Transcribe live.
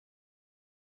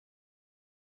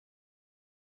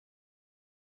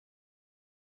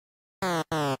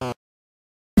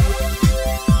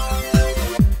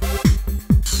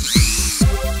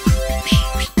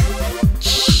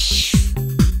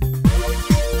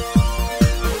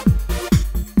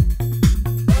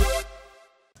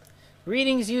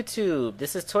Greetings YouTube,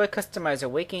 this is Toy Customizer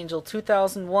Wake Angel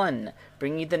 2001,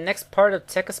 bringing you the next part of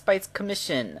Techaspike's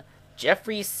commission,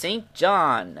 Geoffrey St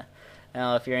John.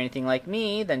 Now if you're anything like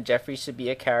me, then Geoffrey should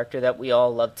be a character that we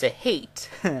all love to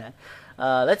hate.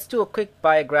 Let's do a quick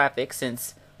biographic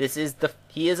since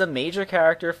he is a major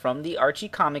character from the Archie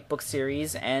comic book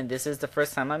series and this is the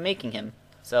first time I'm making him.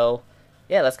 So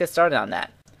yeah, let's get started on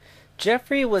that.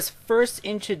 Geoffrey was first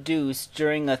introduced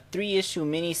during a 3-issue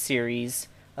miniseries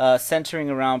centering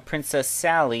around Princess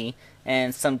Sally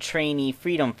and some trainee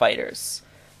freedom fighters.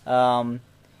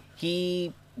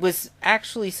 He was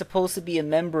actually supposed to be a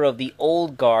member of the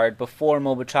Old Guard before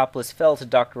Mobotropolis fell to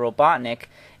Dr. Robotnik,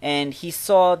 and he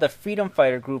saw the freedom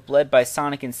fighter group led by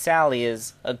Sonic and Sally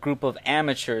as a group of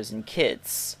amateurs and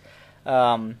kids.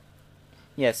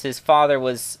 Yes, his father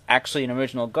was actually an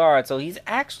original guard, so he's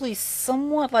actually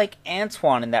somewhat like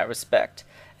Antoine in that respect,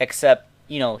 except,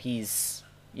 he's,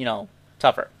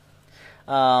 tougher.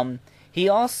 He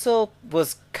also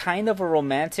was kind of a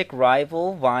romantic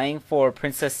rival vying for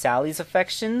Princess Sally's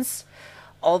affections,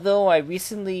 although I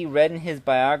recently read in his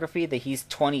biography that he's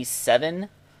 27,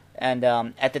 and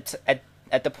at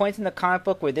the point in the comic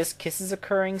book where this kiss is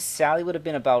occurring, Sally would have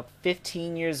been about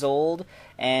 15 years old,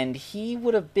 and he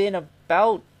would have been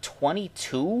about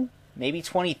 22, maybe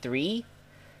 23.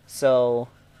 So,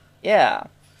 yeah.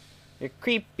 You're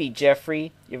creepy,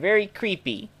 Geoffrey. You're very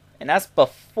creepy. And that's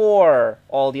before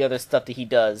all the other stuff that he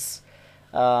does.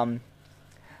 Now,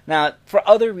 for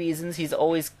other reasons, he's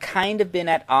always kind of been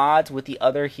at odds with the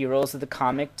other heroes of the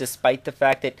comic, despite the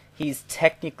fact that he's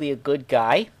technically a good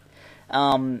guy.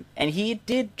 And he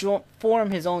did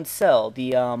form his own cell,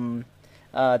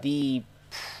 what do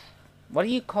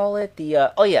you call it?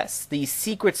 The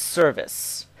Secret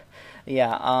Service.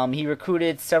 Yeah, he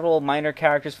recruited several minor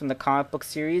characters from the comic book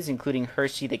series, including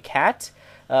Hershey the Cat,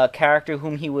 a character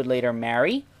whom he would later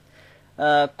marry.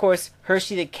 Of course,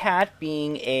 Hershey the Cat,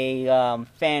 being a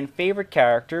fan favorite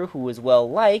character who is well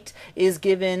liked, is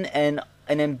given an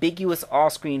ambiguous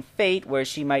off-screen fate where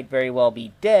she might very well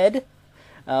be dead.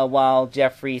 While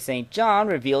Geoffrey St John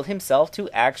revealed himself to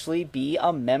actually be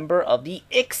a member of the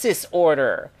Ixis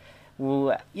Order.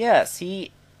 Yes,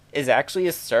 he is actually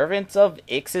a servant of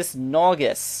Ixis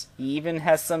Naugus. He even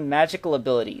has some magical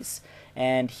abilities.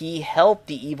 And he helped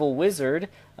the evil wizard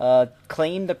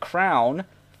claim the crown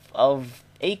of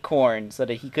Acorn so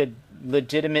that he could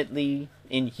legitimately,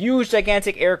 in huge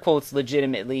gigantic air quotes,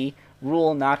 legitimately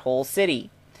rule Knothole City.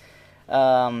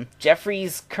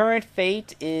 Geoffrey's current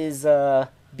fate is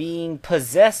being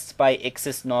possessed by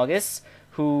Ixis Naugus,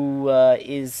 who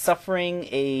is suffering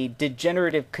a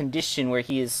degenerative condition where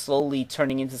he is slowly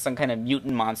turning into some kind of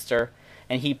mutant monster,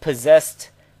 and he possessed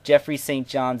Geoffrey St.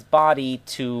 John's body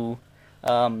to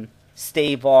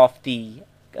stave off the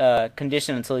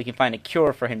condition until he can find a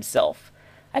cure for himself.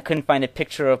 I couldn't find a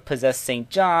picture of possessed St.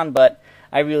 John, but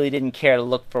I really didn't care to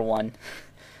look for one.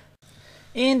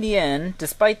 In the end,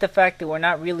 despite the fact that we're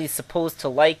not really supposed to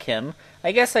like him,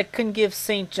 I guess I couldn't give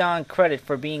St. John credit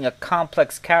for being a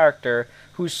complex character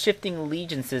whose shifting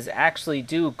allegiances actually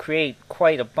do create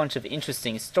quite a bunch of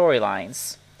interesting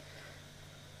storylines.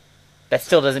 That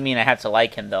still doesn't mean I have to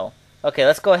like him, though. Okay,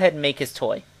 let's go ahead and make his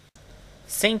toy.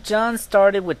 St. John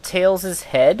started with Tails'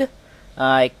 head.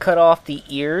 I cut off the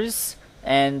ears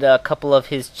and a couple of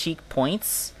his cheek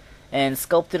points and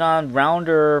sculpted on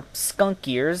rounder skunk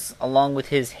ears along with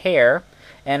his hair,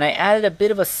 and I added a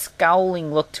bit of a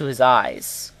scowling look to his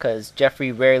eyes, because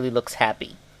Geoffrey rarely looks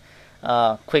happy.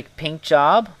 Quick paint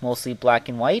job, mostly black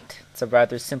and white. It's a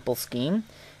rather simple scheme,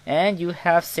 and you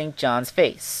have St. John's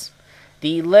face.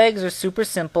 The legs are super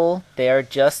simple. They are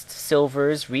just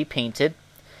silvers repainted,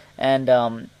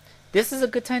 and this is a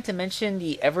good time to mention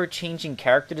the ever-changing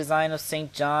character design of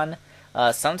St. John.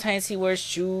 Sometimes he wears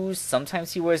shoes,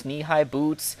 sometimes he wears knee-high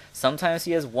boots, sometimes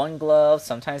he has one glove,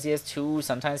 sometimes he has two,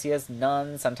 sometimes he has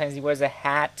none, sometimes he wears a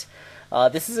hat.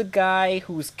 This is a guy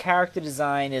whose character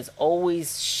design is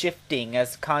always shifting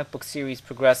as the comic book series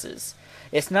progresses.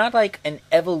 It's not like an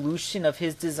evolution of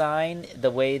his design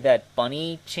the way that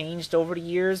Bunny changed over the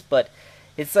years, but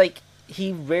it's like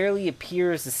he rarely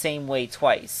appears the same way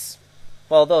twice.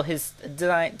 Well, though his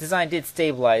design did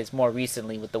stabilize more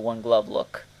recently with the one-glove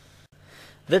look.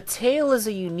 The tail is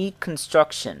a unique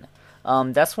construction.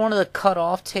 That's one of the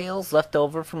cut-off tails left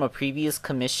over from a previous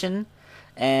commission,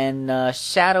 and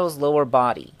Shadow's lower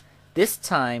body. This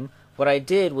time, what I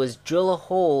did was drill a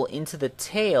hole into the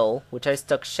tail, which I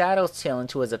stuck Shadow's tail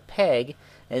into as a peg,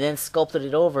 and then sculpted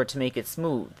it over to make it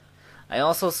smooth. I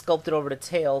also sculpted over the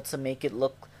tail to make it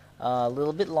look a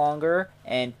little bit longer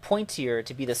and pointier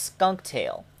to be the skunk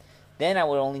tail. Then I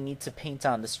would only need to paint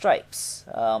on the stripes.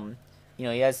 You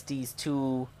know, he has these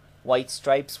two white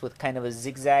stripes with kind of a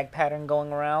zigzag pattern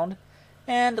going around,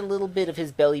 and a little bit of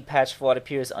his belly patch for what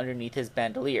appears underneath his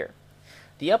bandolier.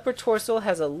 The upper torso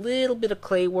has a little bit of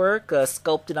clay work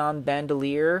sculpted on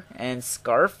bandolier and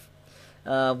scarf,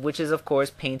 which is of course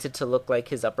painted to look like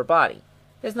his upper body.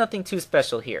 There's nothing too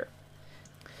special here.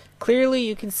 Clearly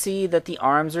you can see that the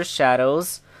arms are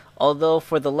shadows, although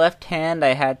for the left hand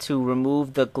I had to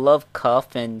remove the glove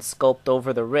cuff and sculpt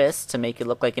over the wrist to make it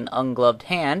look like an ungloved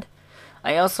hand.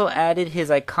 I also added his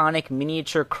iconic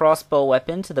miniature crossbow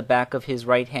weapon to the back of his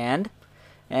right hand,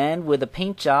 and with a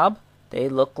paint job, they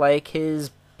look like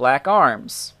his black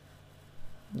arms.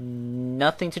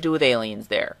 Nothing to do with aliens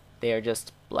there. They are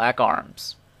just black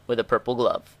arms with a purple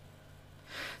glove.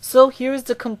 So here's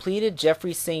the completed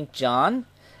Geoffrey St. John.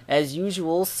 As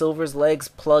usual, Silver's legs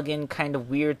plug in kind of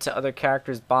weird to other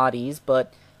characters' bodies,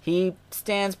 but he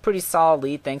stands pretty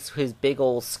solidly thanks to his big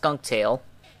old skunk tail.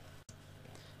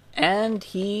 And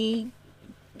he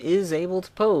is able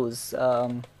to pose.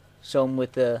 Show him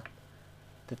with the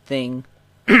thing.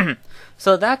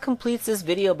 So that completes this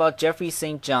video about Geoffrey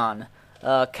St. John,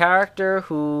 a character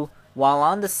who, while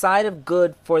on the side of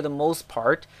good for the most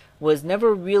part, was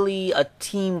never really a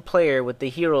team player with the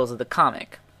heroes of the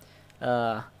comic.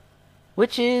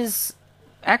 Which is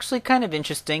actually kind of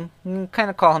interesting. You can kind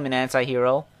of call him an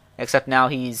anti-hero, except now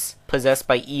he's possessed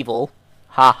by evil.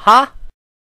 Ha ha!